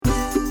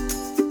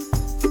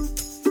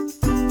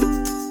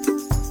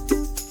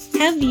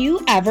Have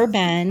you ever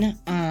been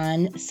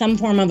on some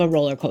form of a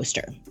roller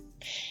coaster?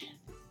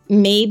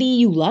 Maybe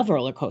you love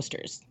roller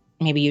coasters.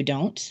 Maybe you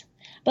don't.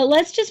 But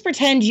let's just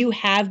pretend you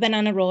have been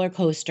on a roller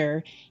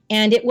coaster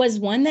and it was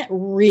one that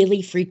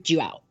really freaked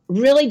you out,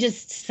 really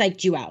just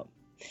psyched you out.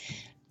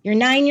 You're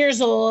 9 years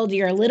old,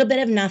 you're a little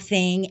bit of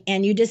nothing,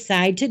 and you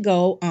decide to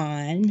go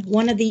on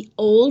one of the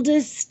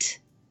oldest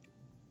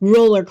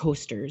roller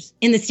coasters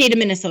in the state of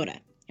Minnesota.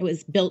 It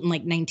was built in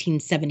like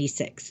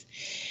 1976.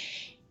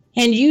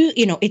 And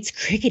you know, it's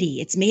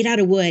crickety. It's made out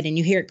of wood, and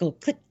you hear it go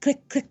click,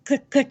 click, click,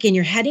 click, click, and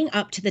you're heading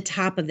up to the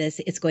top of this.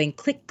 It's going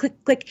click, click,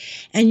 click,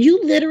 and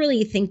you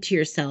literally think to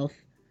yourself,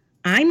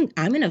 I'm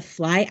going to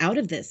fly out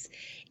of this.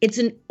 It's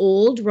an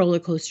old roller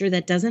coaster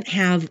that doesn't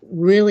have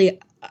really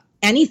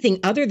anything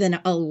other than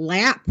a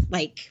lap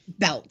like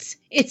belt.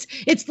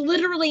 It's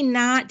literally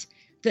not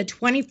the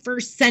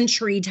 21st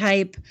century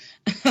type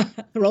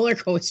roller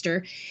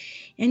coaster.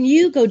 And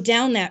you go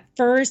down that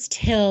first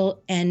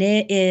hill, and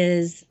it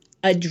is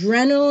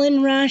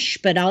adrenaline rush,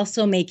 but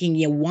also making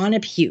you want to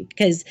puke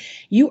because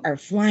you are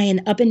flying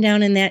up and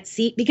down in that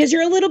seat because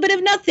you're a little bit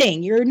of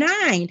nothing. You're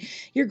 9.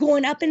 You're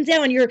going up and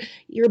down.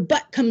 Your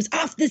butt comes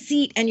off the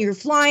seat and you're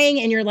flying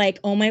and you're like,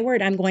 oh my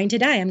word, I'm going to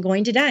die. I'm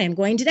going to die. I'm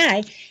going to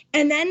die.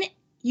 And then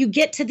you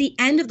get to the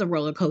end of the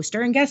roller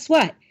coaster, and guess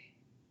what?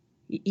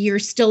 You're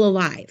still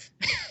alive.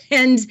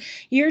 And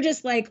you're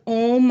just like,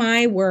 oh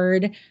my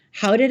word,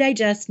 how did I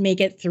just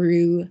make it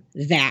through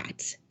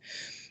that?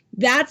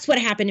 That's what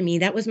happened to me.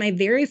 That was my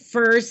very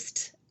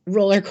first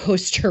roller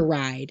coaster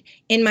ride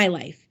in my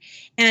life.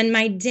 And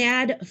my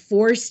dad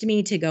forced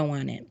me to go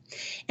on it.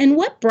 And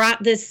what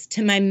brought this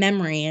to my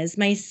memory is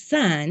my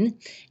son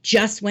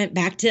just went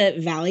back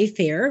to Valley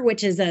Fair,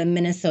 which is a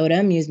Minnesota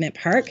amusement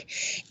park.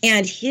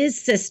 And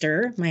his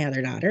sister, my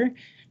other daughter,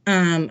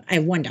 I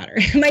have one daughter,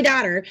 my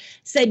daughter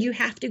said, you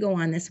have to go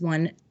on this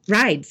one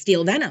ride,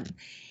 Steel Venom.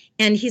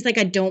 And he's like,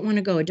 I don't want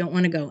to go. I don't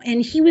want to go.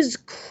 And he was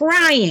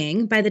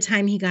crying by the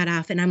time he got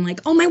off. And I'm like,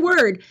 oh my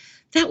word,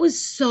 that was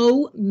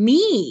so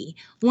me.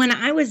 When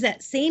I was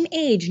that same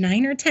age,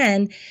 9 or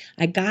 10,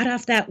 I got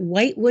off that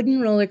white wooden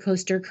roller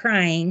coaster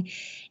crying.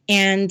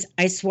 And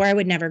I swore I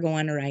would never go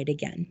on a ride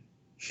again.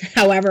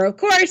 However, of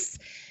course,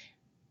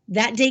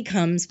 that day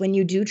comes when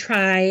you do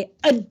try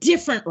a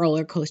different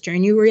roller coaster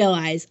and you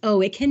realize,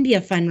 oh, it can be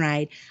a fun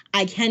ride.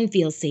 I can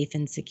feel safe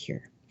and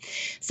secure.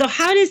 So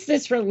how does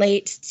this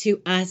relate to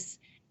us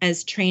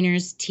as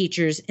trainers,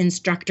 teachers,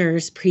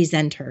 instructors,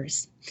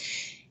 presenters?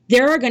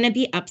 There are going to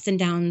be ups and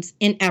downs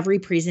in every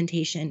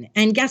presentation.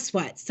 And guess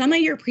what? Some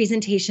of your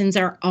presentations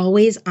are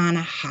always on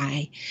a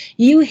high.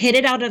 You hit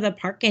it out of the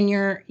park and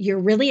you're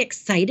really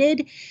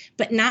excited,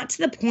 but not to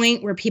the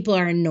point where people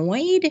are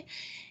annoyed.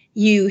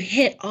 You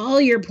hit all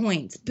your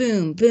points.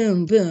 Boom,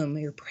 boom, boom.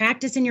 Your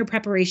practice and your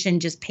preparation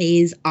just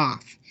pays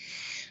off.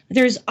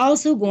 There's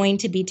also going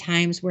to be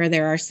times where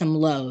there are some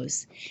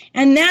lows.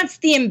 And that's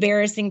the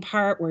embarrassing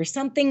part where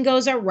something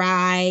goes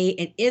awry.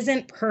 It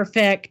isn't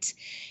perfect.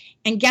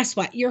 And guess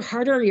what? You're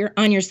harder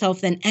on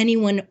yourself than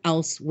anyone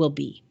else will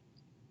be.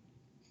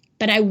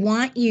 But I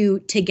want you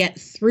to get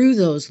through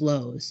those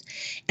lows.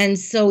 And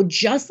so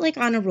just like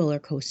on a roller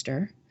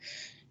coaster,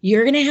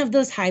 you're going to have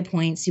those high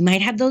points. You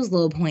might have those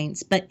low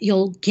points, but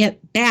you'll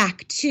get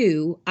back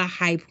to a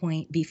high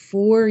point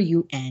before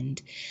you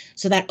end.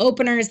 So that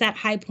opener is that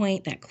high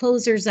point, that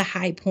closer is a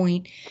high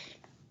point.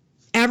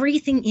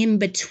 Everything in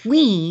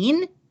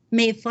between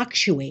may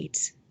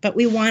fluctuate, but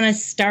we want to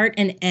start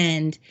and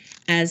end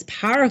as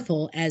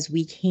powerful as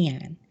we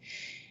can.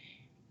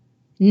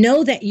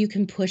 Know that you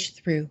can push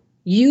through.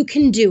 You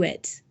can do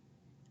it.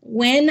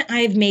 When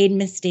I've made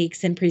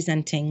mistakes in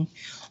presenting,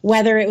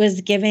 whether it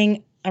was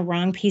giving a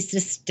wrong piece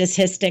of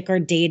statistic or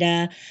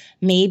data,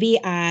 maybe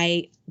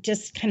I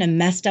just kind of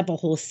messed up a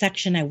whole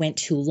section. I went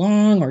too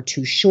long or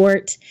too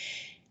short.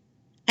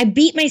 I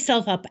beat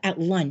myself up at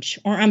lunch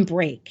or on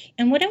break.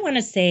 And what I want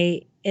to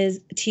say is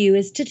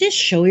to just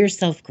show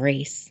yourself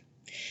grace.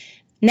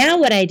 Now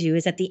what I do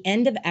is at the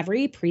end of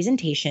every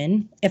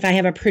presentation, if I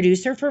have a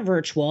producer for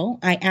virtual,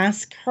 I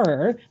ask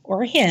her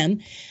or him,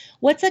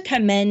 what's a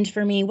commend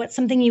for me? What's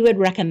something you would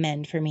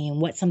recommend for me?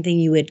 And what's something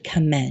you would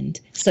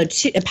commend? So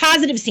a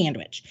positive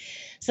sandwich.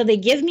 So they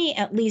give me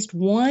at least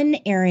one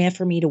area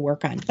for me to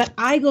work on. But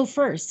I go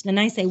first and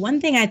I say,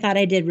 one thing I thought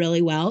I did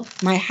really well,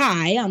 my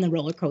high on the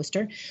roller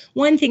coaster.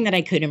 One thing that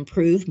I could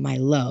improve, my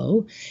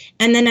low.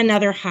 And then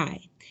another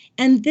high.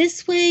 And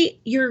this way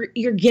you're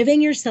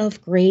giving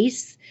yourself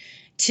grace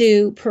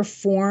to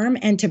perform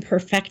and to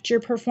perfect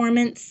your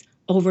performance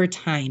over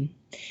time.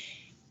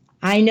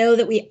 I know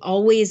that we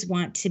always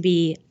want to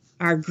be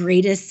our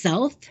greatest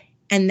self,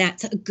 and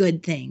that's a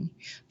good thing.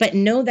 But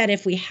know that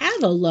if we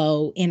have a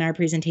low in our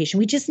presentation,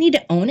 we just need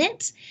to own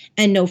it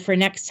and know for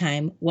next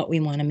time what we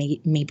want to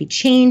maybe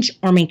change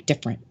or make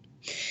different.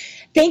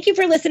 Thank you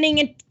for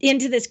listening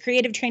into this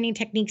Creative Training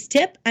Techniques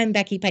tip. I'm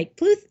Becky Pike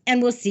Pluth,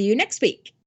 and we'll see you next week.